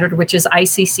Building Standard, which is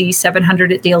ICC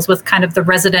 700. It deals with kind of the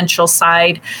residential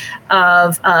side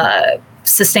of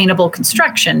sustainable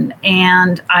construction.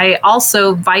 And I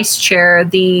also vice chair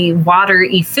the water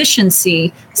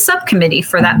efficiency subcommittee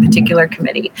for that particular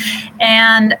committee.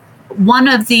 And one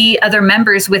of the other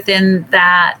members within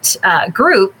that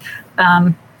group,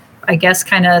 I guess,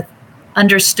 kind of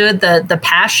understood the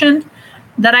passion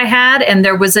that I had. And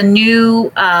there was a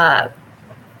new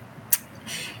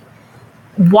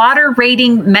water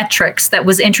rating metrics that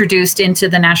was introduced into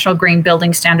the National Green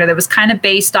Building Standard that was kind of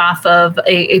based off of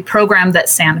a program that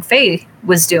Santa Fe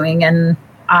was doing. And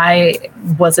I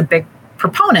was a big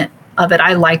proponent of it.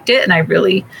 I liked it, and I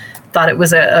really thought it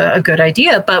was a good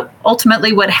idea. But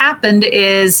ultimately what happened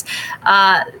is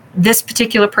this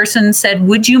particular person said,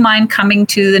 would you mind coming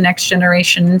to the Next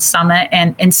Generation Summit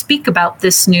and speak about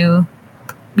this new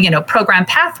program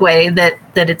pathway that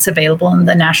it's available in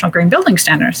the National Green Building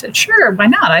Standard? I said, sure, why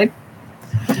not?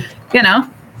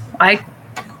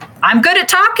 I'm good at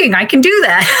talking. I can do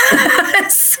that.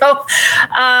 So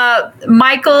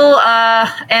Michael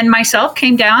and myself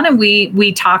came down, and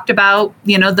we talked about,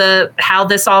 how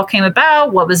this all came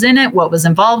about, what was in it, what was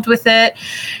involved with it.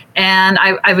 And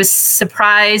I was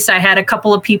surprised. I had a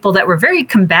couple of people that were very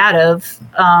combative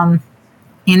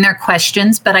in their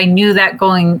questions, but I knew that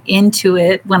going into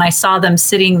it when I saw them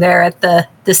sitting there at the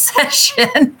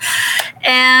session.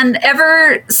 And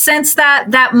ever since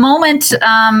that moment,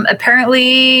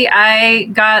 apparently I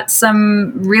got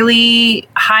some really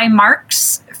high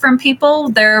marks from people.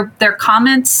 Their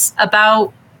comments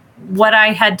about what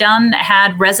I had done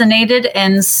had resonated.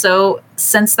 And so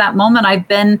since that moment, I've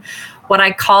been what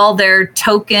I call their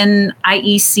token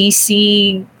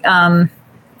IECC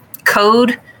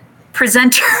code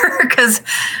presenter, because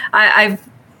I've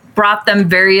brought them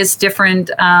various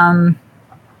different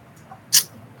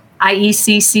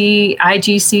IECC,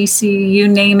 IGCC, you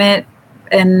name it.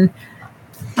 And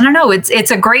I don't know,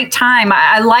 it's a great time.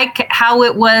 I like how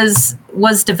it was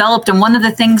developed. And one of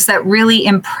the things that really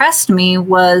impressed me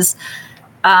was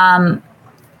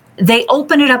they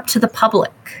open it up to the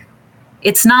public.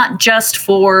 It's not just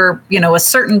for, a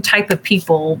certain type of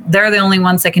people. They're the only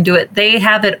ones that can do it. They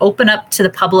have it open up to the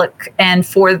public, and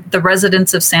for the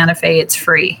residents of Santa Fe, it's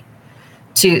free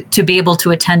to be able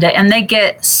to attend it. And they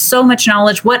get so much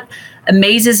knowledge. What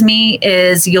amazes me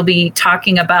is you'll be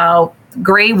talking about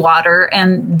gray water,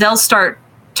 and they'll start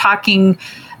talking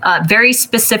very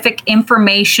specific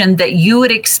information that you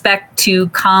would expect to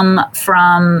come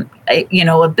from, a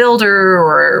builder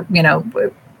or,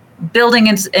 building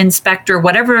inspector,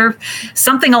 whatever,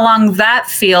 something along that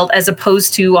field, as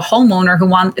opposed to a homeowner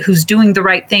who's doing the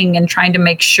right thing and trying to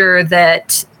make sure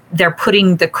that they're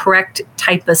putting the correct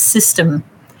type of system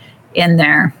in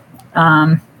there.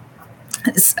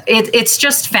 It's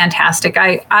just fantastic.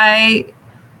 I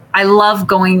love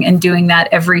going and doing that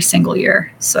every single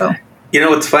year. So.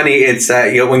 It's funny. It's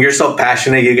when you're so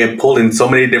passionate, you get pulled in so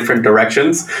many different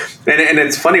directions, and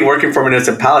it's funny working for a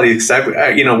municipality. Except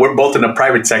we're both in the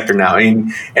private sector now,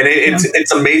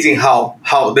 it's amazing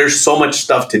how there's so much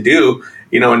stuff to do.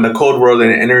 In the code world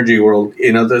and energy world,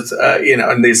 there's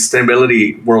in the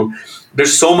sustainability world,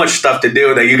 there's so much stuff to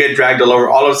do that you get dragged all over.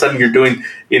 All of a sudden, you're doing,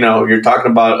 you're talking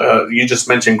about. You just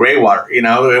mentioned gray water.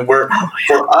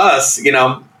 For us,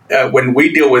 when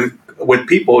we deal with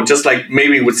people, just like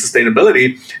maybe with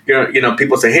sustainability,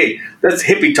 people say, "Hey, that's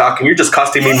hippie talk, and you're just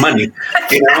costing me money."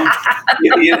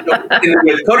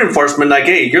 With code enforcement, like,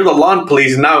 "Hey, you're the lawn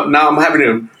police. Now I'm having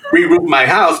to re-roof my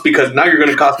house because now you're going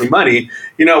to cost me money."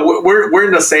 We're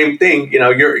in the same thing.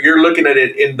 You're looking at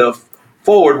it in the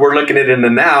forward. We're looking at it in the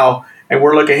now, and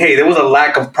we're looking, hey, there was a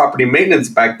lack of property maintenance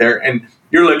back there, and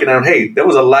you're looking at, hey, there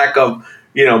was a lack of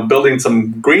building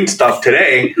some green stuff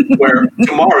today, where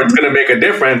tomorrow it's going to make a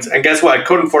difference. And guess what?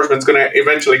 Code enforcement is going to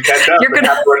eventually catch up and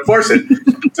have to enforce it.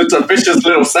 So it's a vicious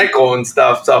little cycle and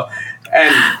stuff. So,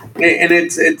 and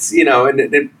it's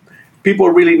people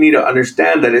really need to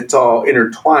understand that it's all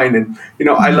intertwined. And,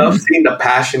 I love seeing the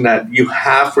passion that you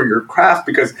have for your craft,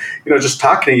 because, just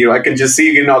talking to you, I can just see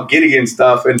you getting all giddy and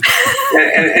stuff. And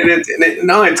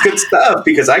it's good stuff,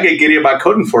 because I get giddy about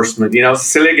code enforcement.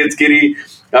 Celia gets giddy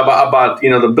about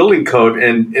the building code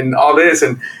and all this,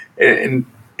 and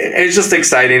it's just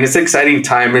exciting. It's an exciting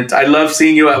time. I love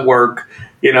seeing you at work,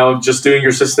 just doing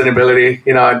your sustainability.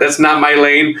 That's not my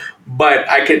lane, but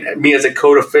me as a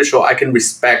code official, I can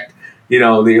respect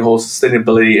the whole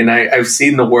sustainability, and I've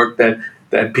seen the work that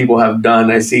people have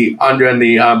done. I see Andrea and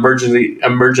the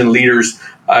emergent leaders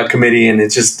committee, and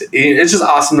it's just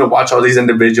awesome to watch all these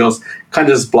individuals kind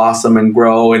of just blossom and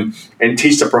grow and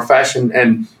teach the profession.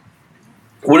 And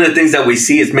one of the things that we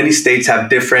see is many states have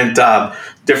different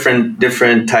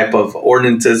type of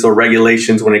ordinances or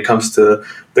regulations when it comes to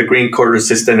the Green Code or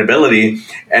sustainability.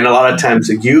 And a lot of times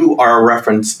you are a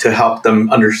reference to help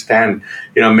them understand,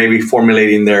 maybe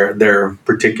formulating their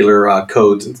particular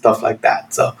codes and stuff like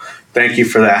that. So thank you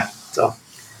for that. So.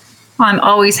 I'm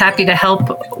always happy to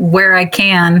help where I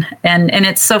can, and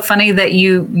it's so funny that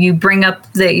you bring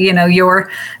up that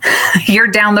you're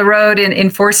down the road in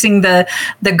enforcing the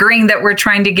green that we're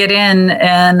trying to get in,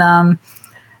 and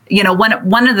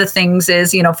one of the things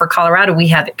is for Colorado, we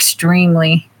have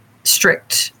extremely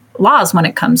strict laws when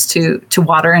it comes to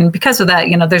water, and because of that,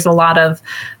 there's a lot of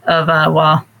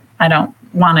I don't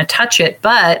want to touch it,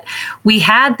 but we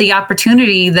had the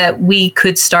opportunity that we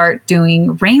could start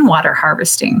doing rainwater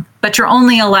harvesting, but you're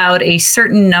only allowed a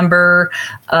certain number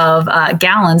of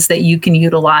gallons that you can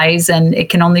utilize, and it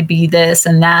can only be this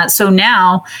and that. So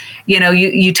now,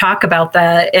 you talk about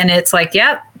that, and it's like,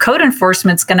 yep, code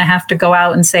enforcement's going to have to go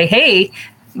out and say, hey,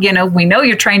 we know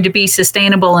you're trying to be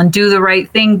sustainable and do the right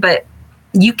thing, but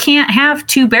you can't have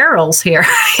 2 barrels here,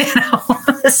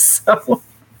 So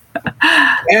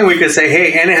And we could say,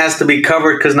 hey, and it has to be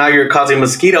covered because now you're causing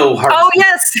mosquito harvest. Oh,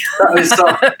 yes. So,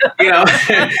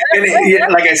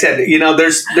 like I said,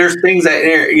 there's things that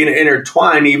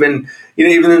intertwine, even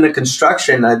in the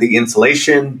construction, the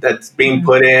insulation that's being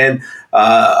put in,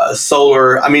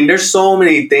 solar. I mean, there's so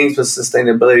many things with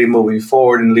sustainability moving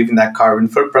forward and leaving that carbon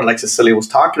footprint, like Cecilia was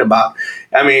talking about.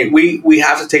 I mean, we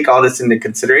have to take all this into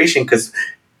consideration because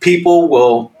people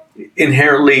will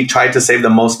inherently try to save the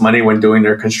most money when doing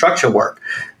their construction work,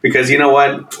 because you know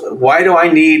what, why do I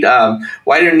need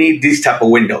these type of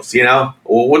windows?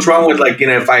 What's wrong with,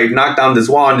 if I knock down this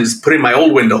wall and just put in my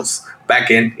old windows back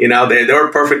in, they were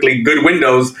perfectly good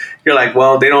windows. You're like,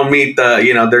 well, they don't meet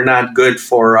the, they're not good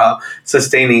for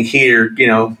sustaining heat or,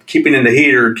 keeping in the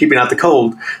heat or keeping out the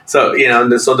cold. So,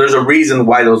 so there's a reason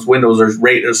why those windows are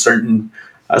rated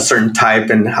a certain type,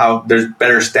 and how there's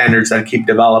better standards that keep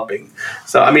developing.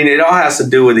 So, I mean, it all has to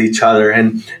do with each other.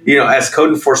 And, as code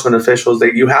enforcement officials,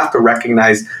 that you have to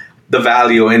recognize the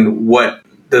value in what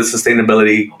the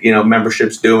sustainability,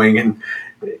 membership's doing,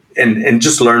 and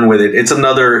just learn with it. It's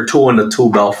another tool in the tool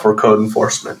belt for code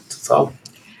enforcement. So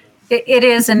it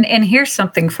is. And here's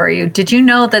something for you. Did you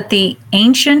know that the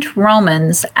ancient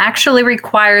Romans actually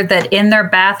required that in their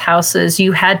bathhouses,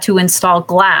 you had to install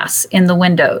glass in the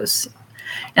windows?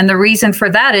 And the reason for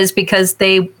that is because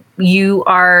you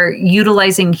are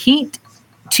utilizing heat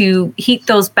to heat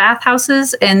those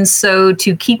bathhouses. And so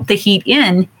to keep the heat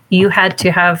in, you had to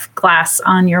have glass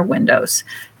on your windows.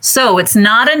 So it's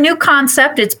not a new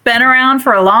concept. It's been around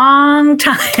for a long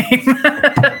time.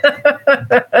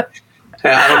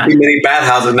 I don't see many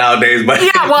bathhouses nowadays, but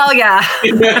yeah.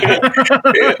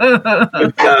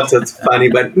 It's funny,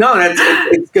 but no,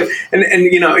 it's good. And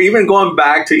even going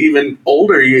back to even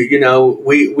older,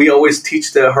 we always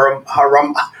teach the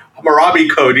Hammurabi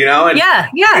Code, and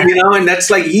and that's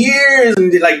like years,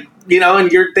 and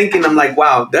and you're thinking, I'm like,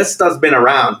 wow, that stuff's been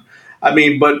around. I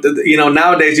mean, but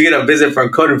nowadays you get a visit from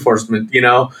code enforcement,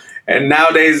 and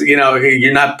nowadays,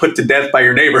 you're not put to death by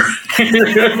your neighbor.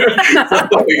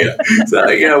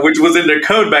 so, which was in their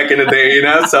code back in the day,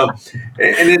 So,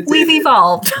 and we've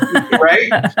evolved, right?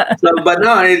 So, but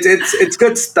no, it's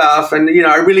good stuff, and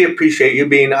I really appreciate you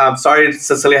being. Sorry,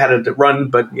 Cecilia had to run,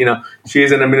 but she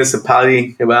is in a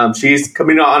municipality. She's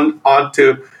coming on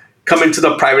to come into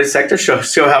the private sector.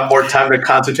 She'll have more time to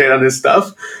concentrate on this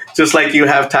stuff, just like you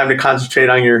have time to concentrate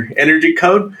on your energy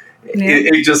code. Yeah.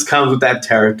 It just comes with that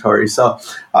territory. So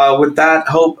with that,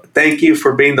 Hope, thank you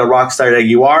for being the rock star that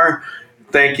you are.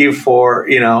 Thank you for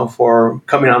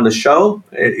coming on the show.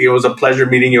 It was a pleasure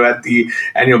meeting you at the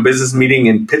annual business meeting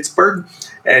in Pittsburgh.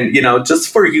 And,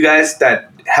 just for you guys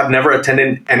that have never attended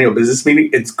an annual business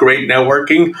meeting, it's great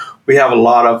networking. We have a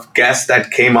lot of guests that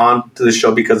came on to the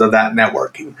show because of that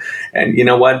networking. And you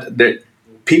know what? The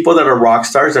people that are rock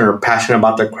stars and are passionate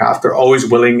about their craft, they're always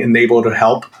willing and able to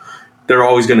help. They're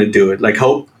always going to do it. Like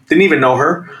Hope, didn't even know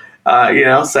her,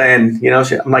 saying,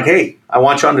 I'm like, hey, I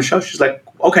want you on the show. She's like,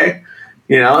 okay,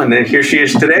 and then here she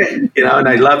is today, and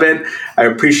I love it. I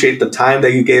appreciate the time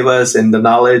that you gave us and the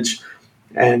knowledge.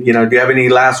 And, do you have any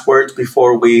last words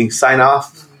before we sign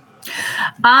off?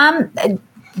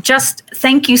 Just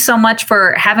thank you so much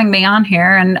for having me on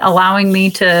here and allowing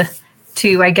me to,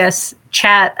 I guess,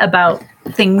 chat about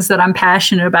things that I'm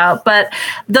passionate about. But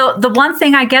the one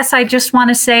thing I guess I just want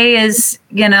to say is,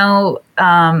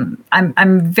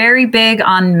 I'm very big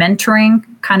on mentoring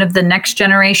kind of the next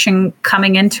generation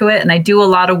coming into it. And I do a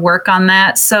lot of work on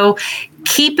that. So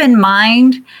keep in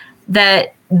mind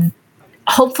that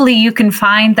hopefully you can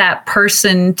find that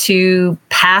person to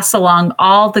pass along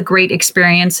all the great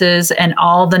experiences and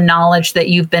all the knowledge that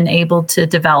you've been able to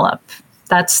develop.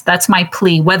 That's my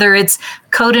plea. Whether it's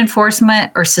code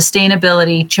enforcement or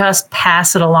sustainability, just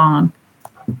pass it along.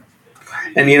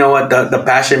 And you know what? The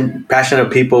passionate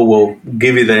people will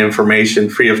give you the information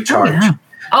free of charge.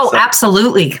 So,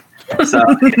 absolutely. So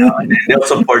they'll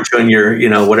support you in your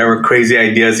whatever crazy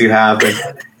ideas you have,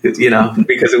 and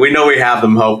because we know we have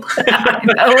them, Hope.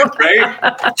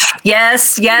 Right?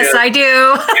 Yes, I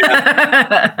do.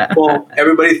 Yeah. Well,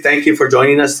 everybody, thank you for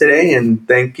joining us today, and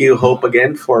thank you, Hope,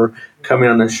 again for coming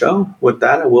on the show. With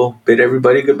that, I will bid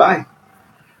everybody goodbye.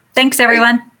 Thanks,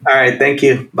 everyone. All right. Thank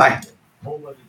you. Bye.